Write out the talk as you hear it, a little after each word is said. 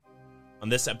On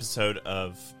this episode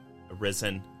of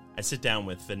Arisen, I sit down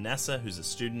with Vanessa, who's a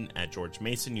student at George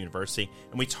Mason University,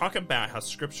 and we talk about how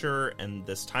Scripture and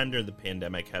this time during the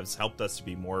pandemic has helped us to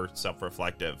be more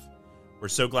self-reflective. We're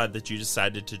so glad that you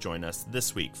decided to join us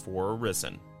this week for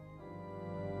Arisen.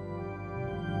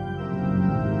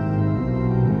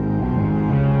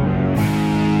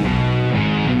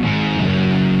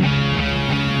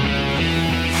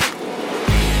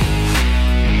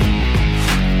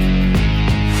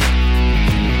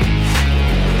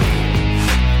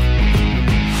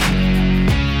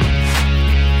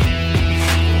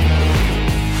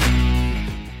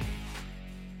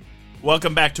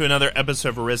 Welcome back to another episode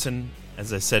of Arisen.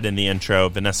 As I said in the intro,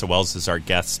 Vanessa Wells is our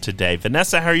guest today.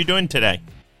 Vanessa, how are you doing today?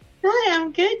 Hi,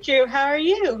 I'm good, Drew. How are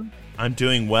you? I'm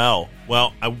doing well.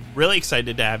 Well, I'm really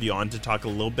excited to have you on to talk a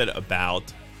little bit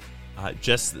about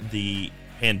just the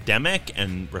pandemic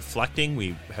and reflecting.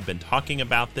 We have been talking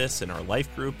about this in our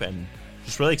life group and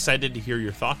just really excited to hear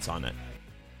your thoughts on it.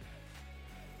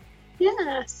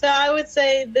 Yeah, so I would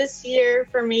say this year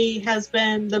for me has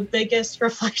been the biggest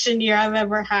reflection year I've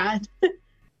ever had.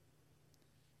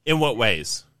 In what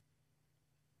ways?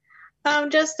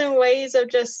 Just in ways of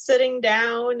just sitting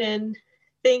down and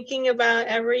thinking about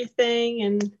everything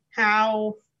and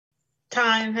how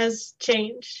time has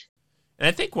changed. And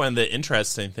I think one of the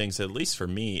interesting things, at least for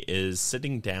me, is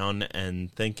sitting down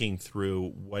and thinking through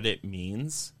what it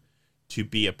means to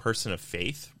be a person of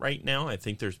faith right now. I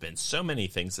think there's been so many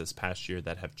things this past year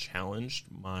that have challenged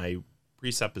my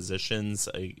presuppositions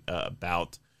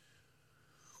about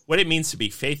what it means to be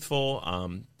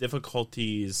faithful,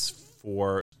 difficulties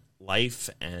for life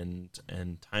and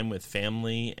time with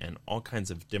family and all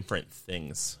kinds of different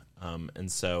things.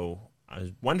 And so I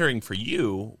was wondering for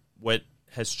you, what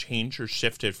has changed or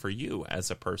shifted for you as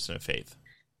a person of faith?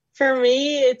 For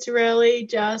me, it's really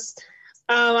just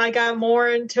I got more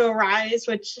into Arise,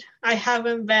 which I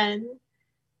haven't been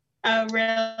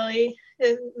really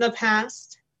in the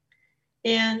past.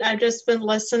 And I've just been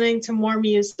listening to more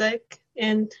music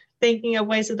and thinking of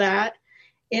ways of that.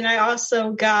 And I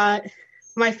also got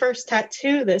my first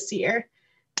tattoo this year,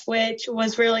 which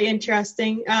was really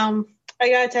interesting. I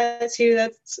got a tattoo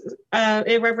that's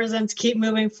it represents keep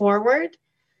moving forward,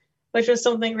 which was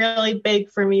something really big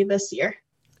for me this year.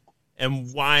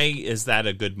 And why is that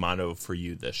a good motto for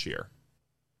you this year?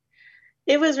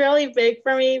 It was really big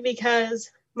for me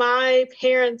because my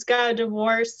parents got a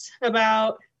divorce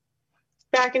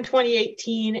back in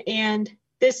 2018, and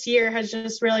this year has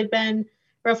just really been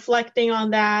reflecting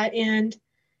on that and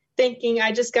thinking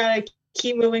I just got to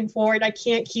keep moving forward. I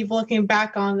can't keep looking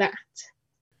back on that.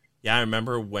 Yeah, I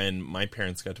remember when my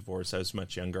parents got divorced, I was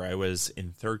much younger. I was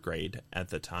in third grade at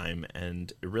the time,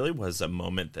 and it really was a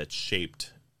moment that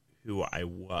shaped who I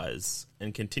was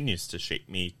and continues to shape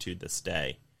me to this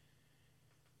day.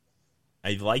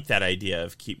 I like that idea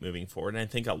of keep moving forward. And I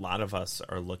think a lot of us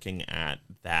are looking at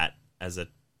that as a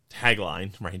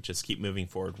tagline, right? Just keep moving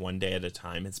forward one day at a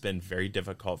time. It's been very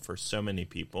difficult for so many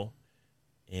people.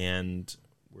 And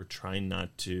we're trying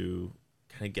not to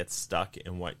kind of get stuck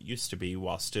in what used to be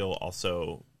while still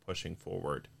also pushing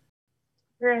forward.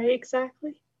 Right,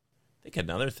 exactly. I think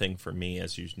another thing for me,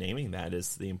 as you're naming that,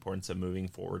 is the importance of moving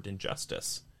forward in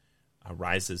justice.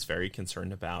 Rise is very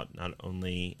concerned about not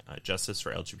only justice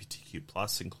for LGBTQ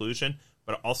plus inclusion,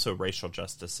 but also racial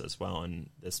justice as well.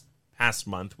 And this past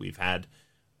month, we've had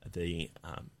the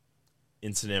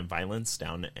incident of violence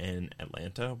down in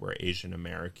Atlanta where Asian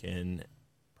American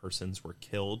persons were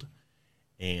killed.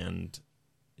 And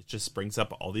it just brings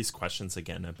up all these questions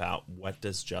again about what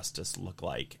does justice look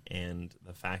like, and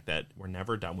the fact that we're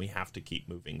never done. We have to keep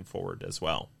moving forward as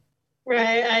well.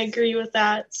 Right. I agree with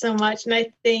that so much. And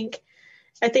I think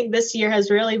this year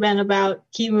has really been about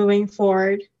keep moving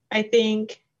forward. I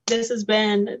think this has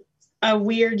been a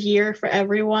weird year for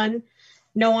everyone.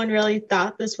 No one really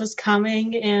thought this was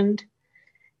coming. And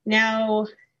now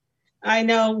I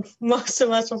know most of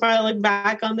us will probably look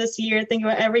back on this year, think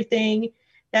about everything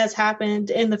that's happened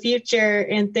in the future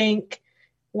and think,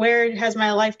 where has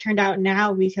my life turned out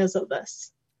now because of this?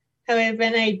 How would it have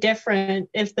been any different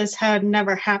if this had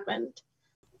never happened?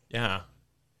 Yeah.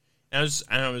 I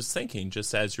was thinking,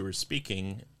 just as you were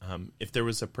speaking, if there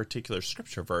was a particular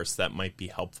scripture verse that might be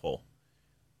helpful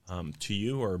to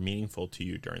you or meaningful to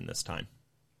you during this time.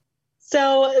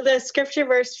 So the scripture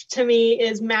verse to me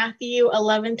is Matthew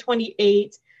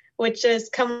 11:28, which is,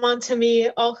 "Come unto me,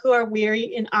 all who are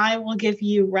weary, and I will give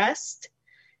you rest."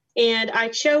 And I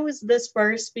chose this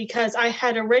verse because I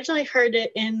had originally heard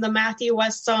it in the Matthew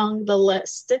West song, The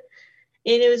List. And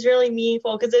it was really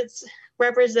meaningful because it's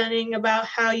representing about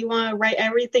how you want to write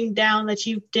everything down that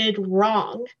you did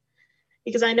wrong.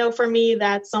 because I know for me,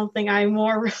 that's something I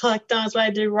more reflect on is what I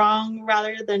did wrong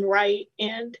rather than right.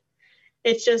 And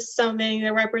it's just something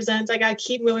that represents I got to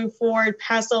keep moving forward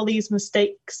past all these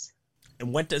mistakes.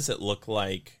 And what does it look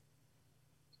like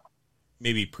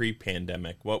maybe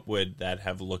pre-pandemic? What would that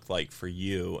have looked like for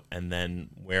you? And then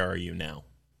where are you now?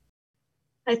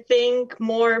 I think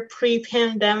more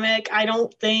pre-pandemic, I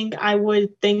don't think I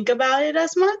would think about it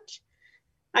as much.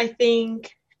 I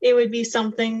think it would be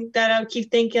something that I would keep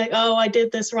thinking like, oh, I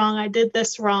did this wrong. I did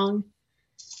this wrong.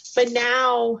 But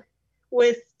now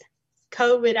with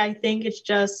COVID, I think it's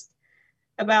just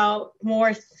about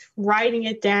more writing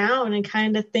it down and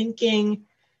kind of thinking,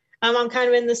 I'm kind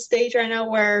of in this stage right now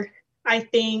where I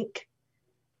think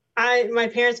my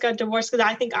parents got divorced because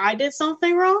I think I did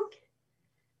something wrong.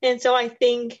 And so I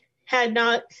think had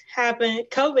not happened,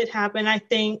 COVID happened, I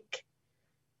think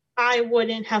I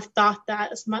wouldn't have thought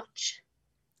that as much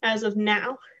as of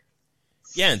now.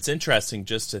 Yeah, it's interesting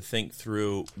just to think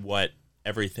through what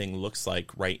everything looks like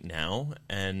right now,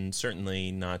 and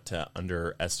certainly not to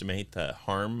underestimate the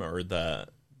harm or the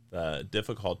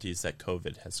difficulties that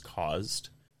COVID has caused.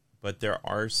 But there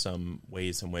are some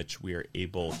ways in which we are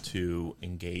able to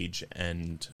engage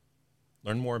and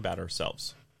learn more about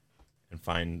ourselves and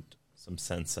find some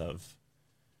sense of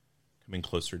coming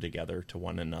closer together to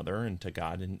one another and to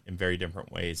God in very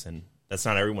different ways. And that's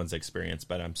not everyone's experience,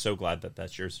 but I'm so glad that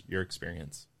that's your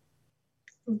experience.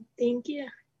 Thank you.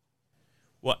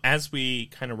 Well, as we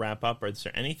kind of wrap up, is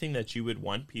there anything that you would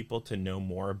want people to know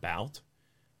more about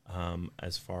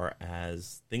as far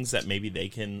as things that maybe they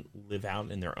can live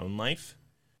out in their own life?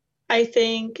 I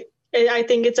think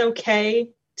it's okay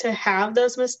to have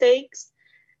those mistakes,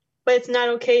 but it's not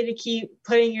okay to keep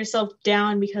putting yourself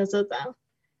down because of them.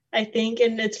 I think,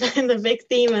 and it's been the big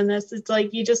theme in this, it's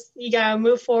like you gotta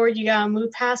move forward, you gotta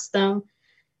move past them,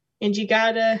 and you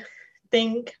gotta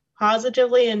think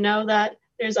positively and know that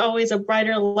there's always a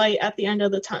brighter light at the end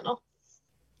of the tunnel.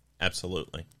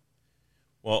 Absolutely.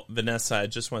 Well, Vanessa, I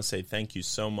just want to say thank you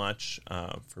so much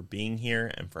for being here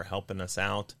and for helping us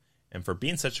out and for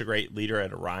being such a great leader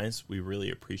at Arise. We really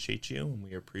appreciate you, and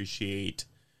we appreciate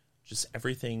just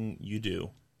everything you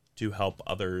do to help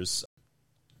others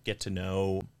get to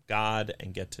know God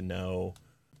and get to know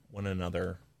one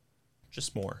another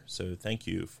just more. So thank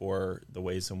you for the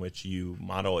ways in which you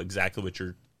model exactly what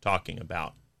you're talking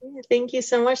about. Thank you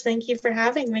so much. Thank you for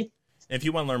having me. And if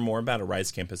you want to learn more about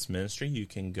Arise Campus Ministry, you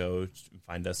can go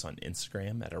find us on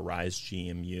Instagram at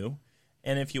AriseGMU.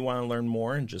 And if you want to learn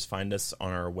more, and just find us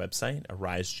on our website,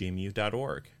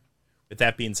 arisegmu.org. With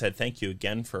that being said, thank you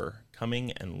again for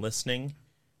coming and listening.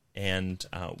 And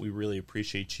we really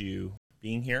appreciate you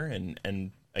being here.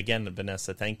 And again,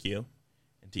 Vanessa, thank you.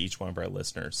 And to each one of our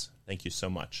listeners, thank you so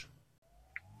much.